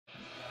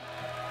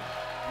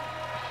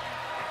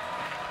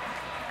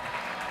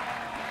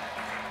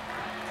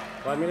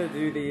Well, I'm gonna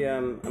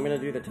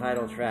do the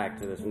title track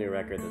to this new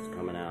record that's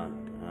coming out.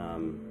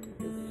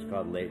 It's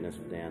called Lateness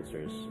of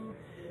Dancers.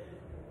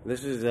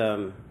 This is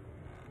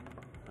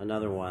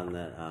another one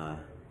that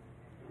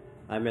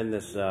I'm in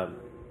this at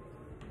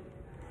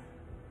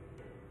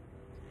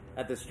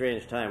this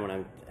strange time when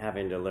I'm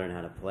having to learn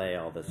how to play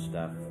all this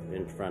stuff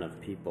in front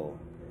of people.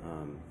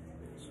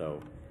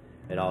 So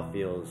it all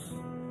feels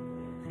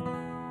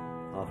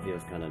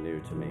kind of new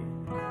to me.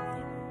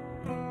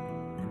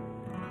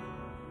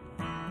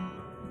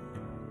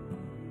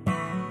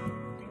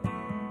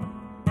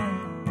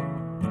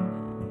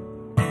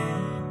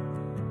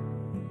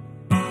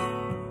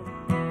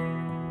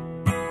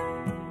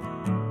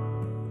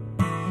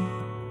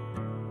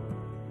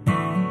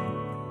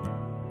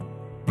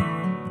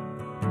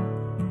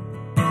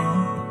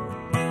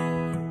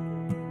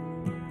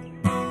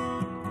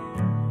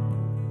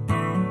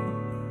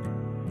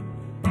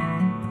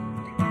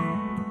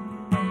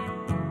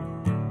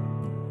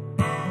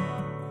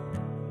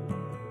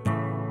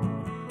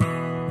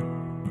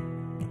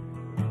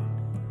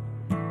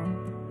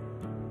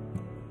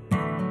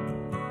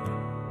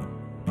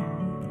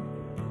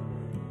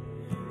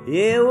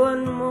 Yeah,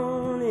 one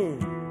morning,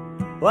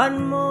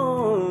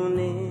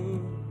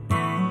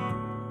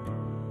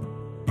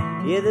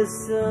 yeah, the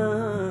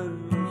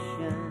sun was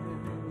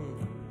shining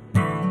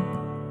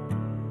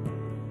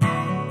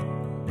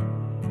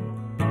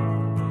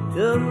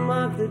to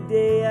mark the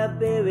day I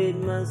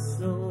buried my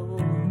soul.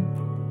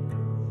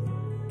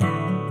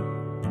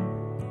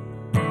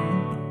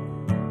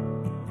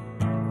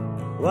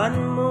 One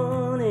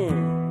morning,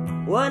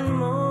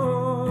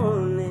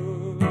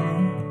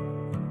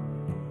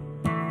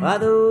 while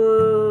the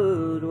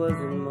world was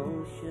in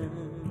motion,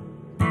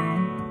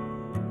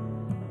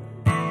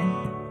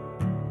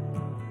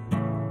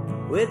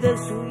 with the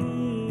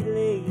sweet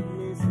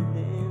lateness of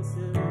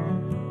dancers,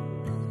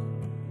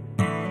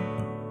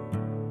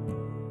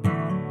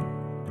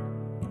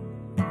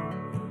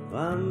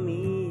 I'm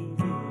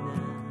easy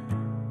now,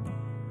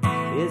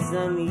 yes,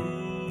 I'm easy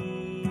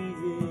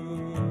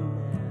now.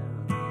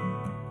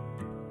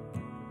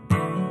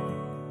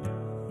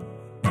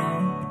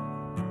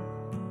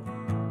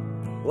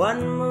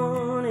 One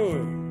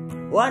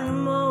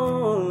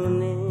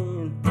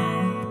morning,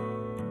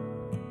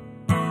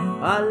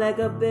 I like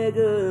a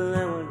beggar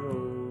I went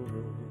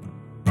roving,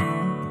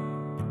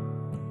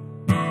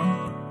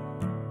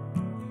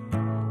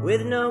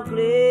 with no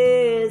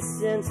clear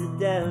sense of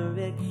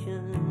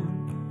direction,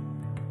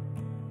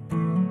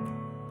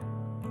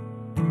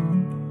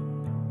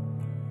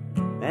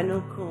 and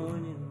no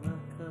corn in my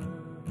cup,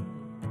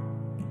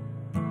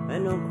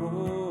 and no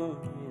corn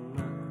in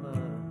my cup.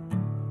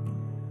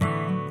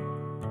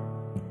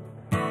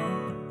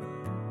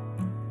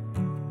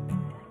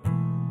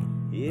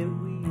 Yeah,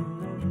 we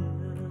love,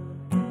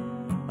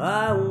 I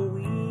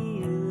we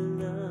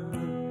love,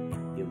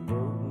 you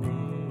broke me.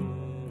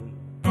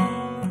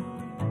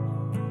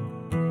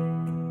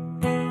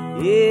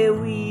 Yeah,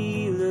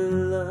 we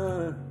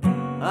love,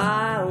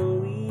 I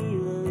we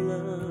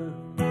love,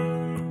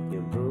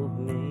 you broke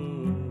me.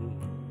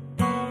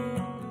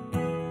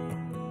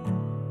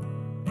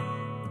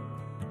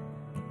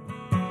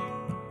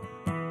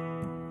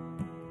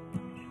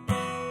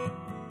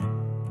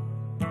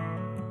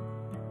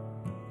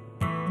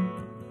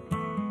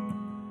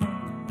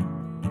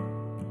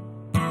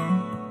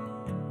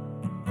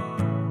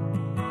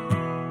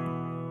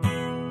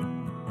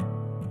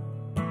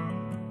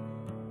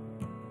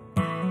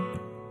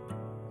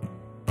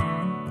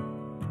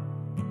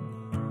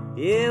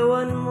 Yeah,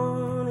 one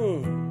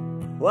morning,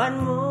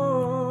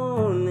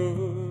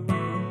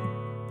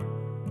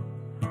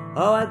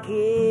 oh, I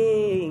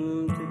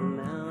came to the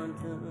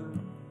mountain.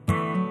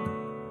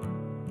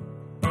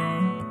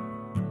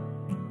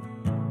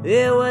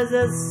 There was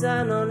a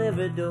sun on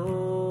every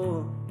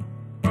door.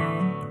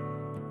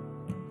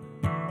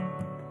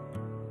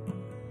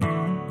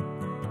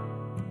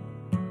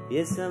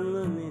 Yes, I'm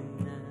learning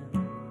now.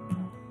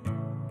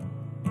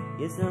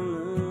 Yes, I'm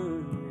learning.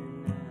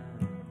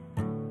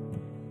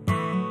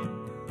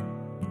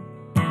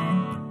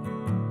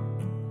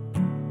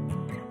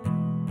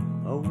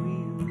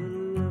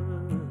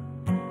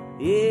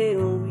 Yeah,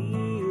 we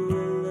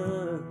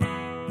love,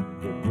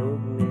 you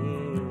broke me.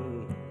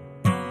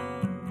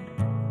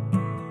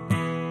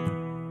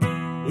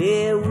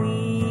 Yeah, we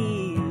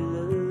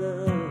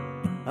love,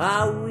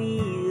 we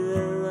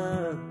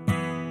love,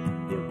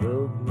 you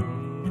broke me.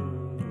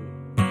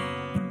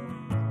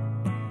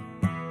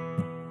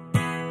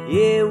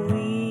 Yeah,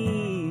 we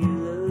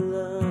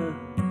love,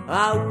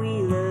 we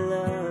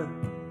love,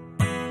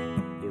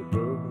 you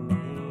broke me.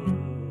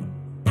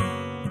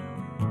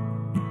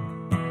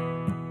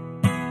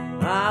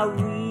 I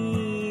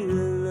will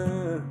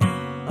love,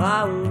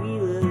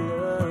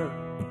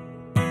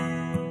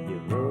 you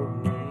broke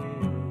me.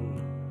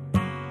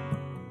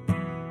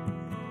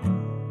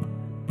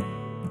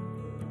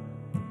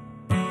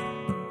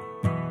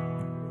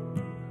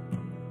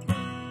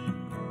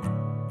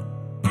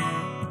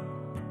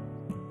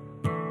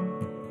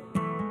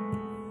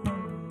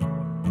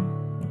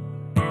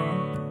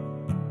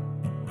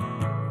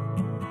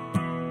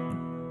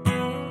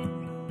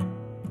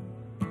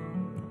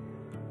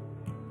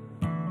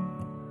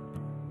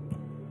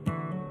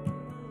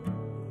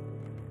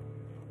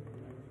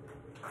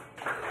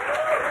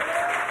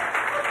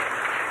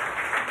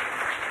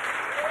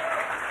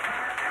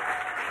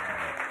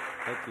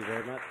 you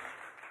very much.